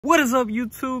What is up,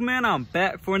 YouTube, man? I'm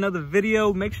back for another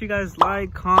video. Make sure you guys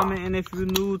like, comment, and if you're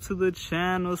new to the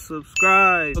channel,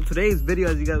 subscribe. So today's video,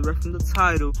 as you guys read from the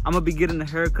title, I'm gonna be getting a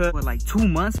haircut for like 2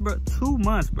 months, bro. 2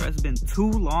 months, bro. It's been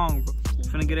too long, bro.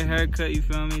 Finna get a haircut, you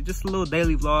feel me? Just a little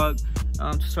daily vlog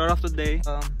to start off the day.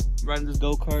 Riding this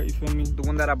go-kart, you feel me? The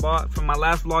one that I bought from my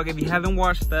last vlog. If you haven't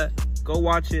watched that, go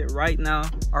watch it right now.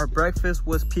 Our breakfast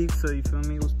was pizza, you feel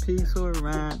me? It was pizza,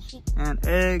 ranch, and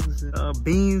eggs,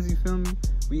 beans, you feel me?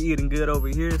 We eating good over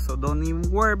here, so don't even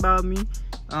worry about me.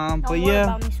 Don't but worry yeah,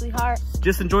 about me, sweetheart.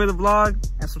 just enjoy the vlog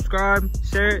and subscribe,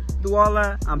 share it, do all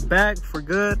that. I'm back for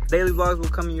good. Daily vlogs will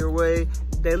come your way.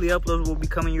 Daily uploads will be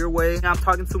coming your way. I'm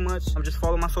talking too much. I'm just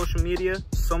following my social media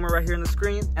somewhere right here on the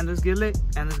screen. And let's get lit,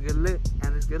 and let's get lit,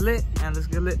 and let's get lit, and let's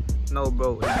get lit. No,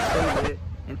 bro, it's so lit.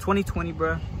 In 2020,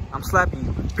 bro, I'm slapping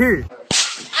you, period.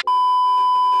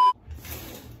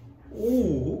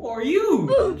 Ooh, who are you?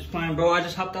 I'm just playing, bro. I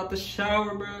just hopped out the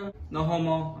shower, bro. No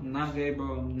homo. I'm not gay,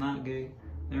 bro. I'm not gay.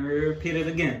 Let me repeat it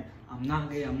again. I'm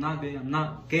not gay. I'm not gay. I'm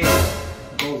not gay.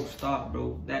 Bro, stop,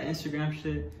 bro. That Instagram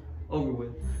shit, over with.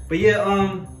 But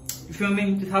yeah, you feel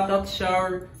me? Just hopped out the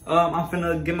shower. I'm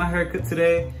finna get my haircut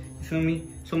today. You feel me?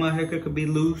 So my haircut could be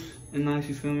loose and nice.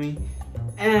 You feel me?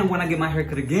 And when I get my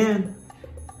haircut again,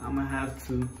 I'm gonna have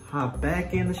to hop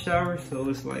back in the shower. So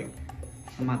it's like,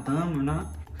 am I dumb or not?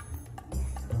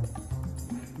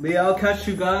 But yeah, I'll catch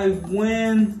you guys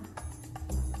when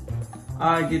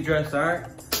I get dressed, alright?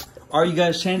 Are you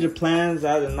guys changing plans?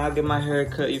 I did not get my hair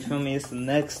cut, you feel me? It's the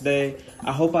next day.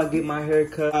 I hope I get my hair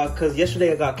cut, cause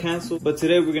yesterday I got canceled, but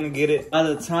today we're gonna get it. By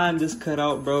the time this cut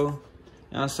out, bro, you know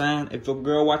what I'm saying? If a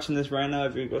girl watching this right now,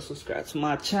 if you go subscribe to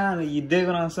my channel, you dig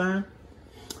what I'm saying?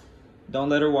 Don't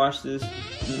let her watch this.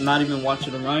 Not even watch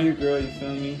it around your girl, you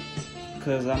feel me?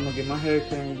 Cause I'm gonna get my hair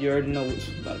cut and you already know what's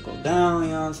about to go down, you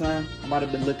know what I'm saying? I might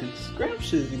have been looking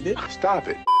scrumptious, you did? Stop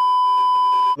it.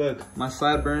 Look, my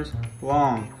sideburns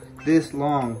long, this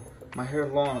long, my hair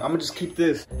long. I'm gonna just keep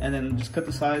this and then just cut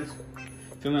the sides.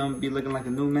 Feel me? I'm gonna be looking like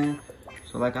a new man.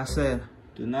 So like I said,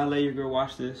 do not let your girl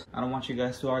watch this. I don't want you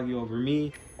guys to argue over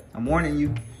me. I'm warning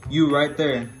you. You right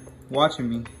there, watching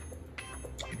me.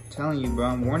 I'm telling you, bro,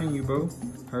 I'm warning you, bro.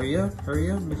 Hurry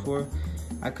up before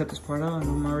I cut this part out and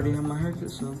I'm already have my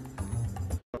haircut, so.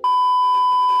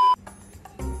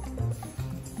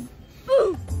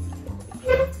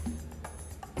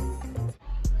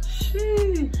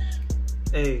 Sheesh.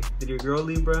 Hey, did your girl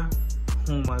leave, bro?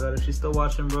 Oh my God, if she's still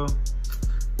watching, bro.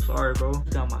 Sorry, bro.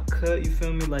 Got my cut, you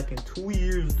feel me? Like in 2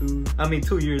 years, dude. I mean,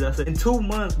 2 years, I said. In 2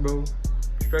 months, bro.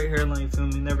 Straight hairline, you feel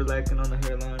me? Never lacking on the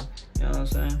hairline. You know what I'm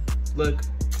saying? Look,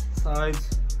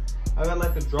 sides. I got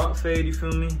like a drop fade, you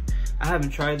feel me? I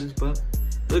haven't tried this, but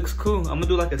it looks cool. I'm gonna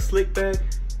do like a slick back.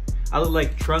 I look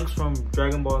like Trunks from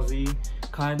Dragon Ball Z,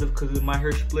 kind of, because my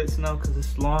hair splits now because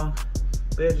it's long.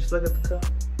 But yeah, just look at the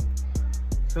cut.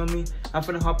 Feel me? I'm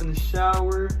finna hop in the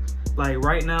shower, like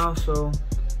right now, so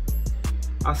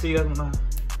I'll see you guys when I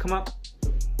come up.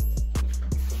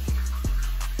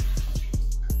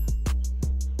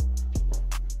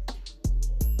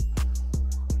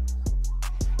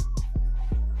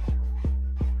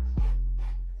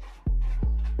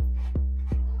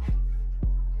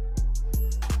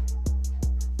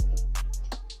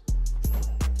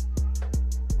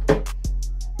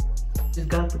 Just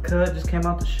got the cut, just came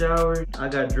out the shower. I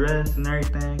got dressed and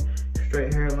everything.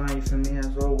 Straight hairline, you feel me,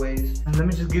 as always. And let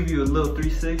me just give you a little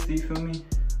 360, you feel me?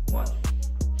 Watch.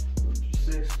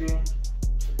 360.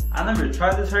 I never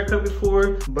tried this haircut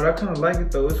before, but I kind of like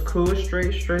it though. It's cool, it's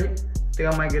straight. Think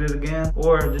I might get it again,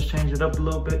 or just change it up a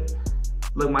little bit.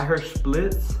 Look, my hair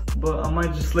splits, but I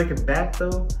might just slick it back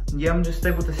though. Yeah, I'm just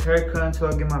stay with this haircut until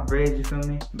I get my braids, you feel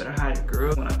me? Better hide it,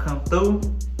 girl, when I come through,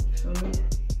 you feel me?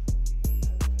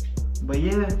 But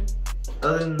yeah,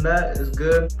 other than that, it's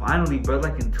good. Finally, bro,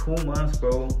 like in 2 months,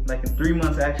 bro. Like in 3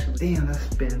 months, actually. Damn,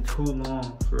 that's been too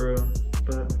long, for real.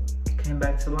 But came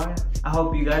back to life. I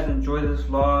hope you guys enjoyed this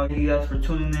vlog. Thank you guys for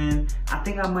tuning in. I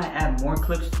think I might add more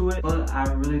clips to it, but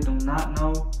I really do not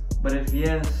know. But if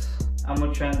yes, I'm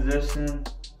gonna transition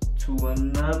to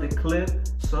another clip.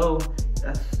 So,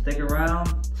 stick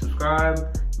around,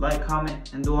 subscribe, like, comment,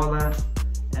 and do all that.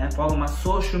 And follow my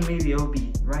social media, it'll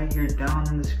be right here down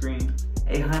in the screen.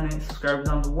 800 subscribers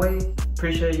on the way.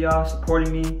 Appreciate y'all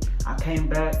supporting me. I came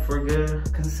back for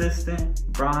good, consistent.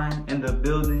 Brian in the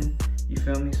building, you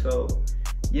feel me? So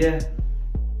yeah,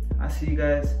 I'll see you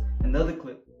guys in another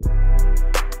clip.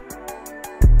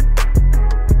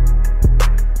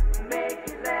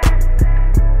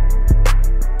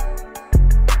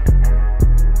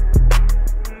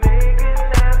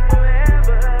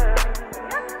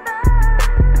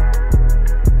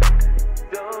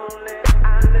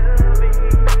 I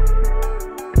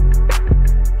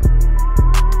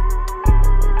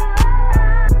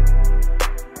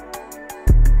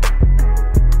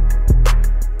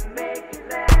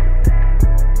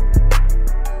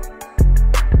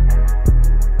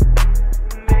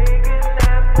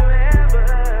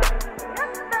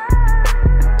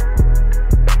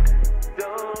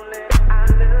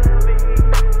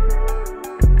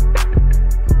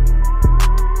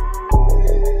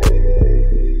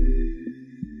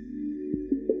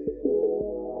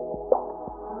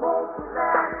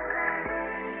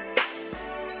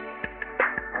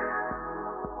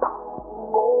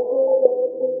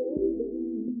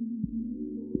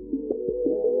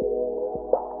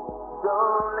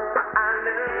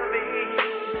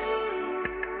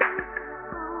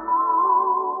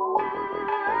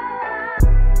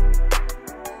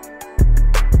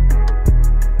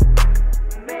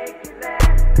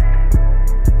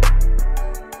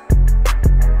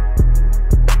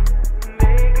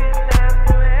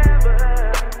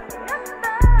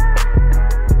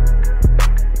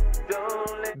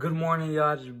Good morning,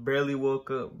 y'all. Just barely woke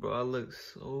up, bro. I look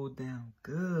so damn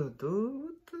good, dude.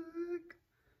 What the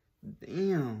heck?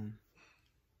 Damn.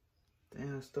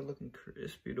 Damn, still looking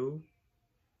crispy, dude.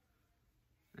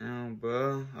 Damn,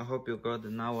 bro. I hope your girl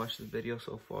did not watch this video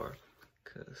so far,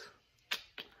 cause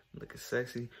I'm looking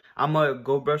sexy. I'm gonna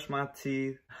go brush my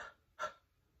teeth,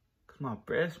 cause my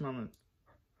breath smells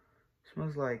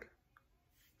like,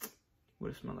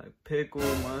 what it smells like? Pickle,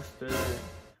 mustard,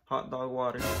 hot dog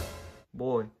water.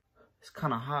 Boy, it's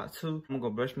kind of hot too. I'm gonna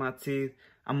go brush my teeth.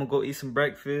 I'm gonna go eat some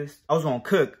breakfast. I was gonna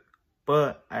cook,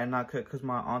 but I did not cook because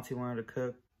my auntie wanted to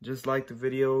cook. Just like the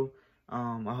video.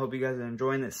 I hope you guys are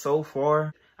enjoying it so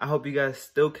far. I hope you guys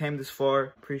still came this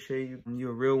far. Appreciate you.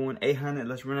 You're a real one. 800,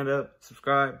 let's run it up.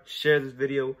 Subscribe, share this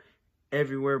video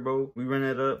everywhere, bro. We run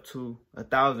it up to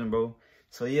 1,000, bro.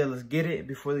 So yeah, let's get it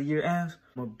before the year ends.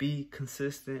 I'm gonna be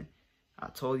consistent. I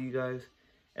told you guys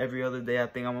every other day I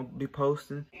think I'm gonna be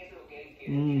posting.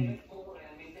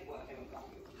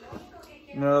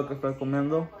 Mira lo que estoy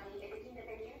comiendo.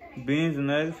 Beans and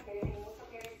eggs.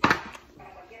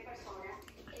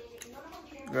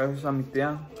 Gracias a mi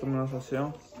tía que me los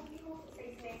hacía.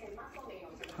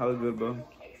 How good, bro?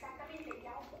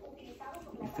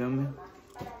 You feel me?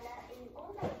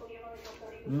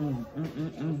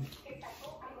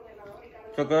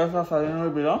 ¿Te quieres salir en el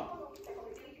video?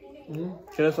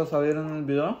 ¿Quieres salir en el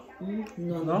video?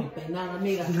 No, nada,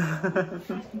 amiga.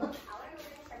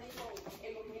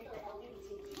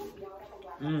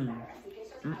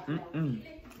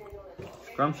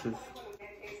 Scrumptious.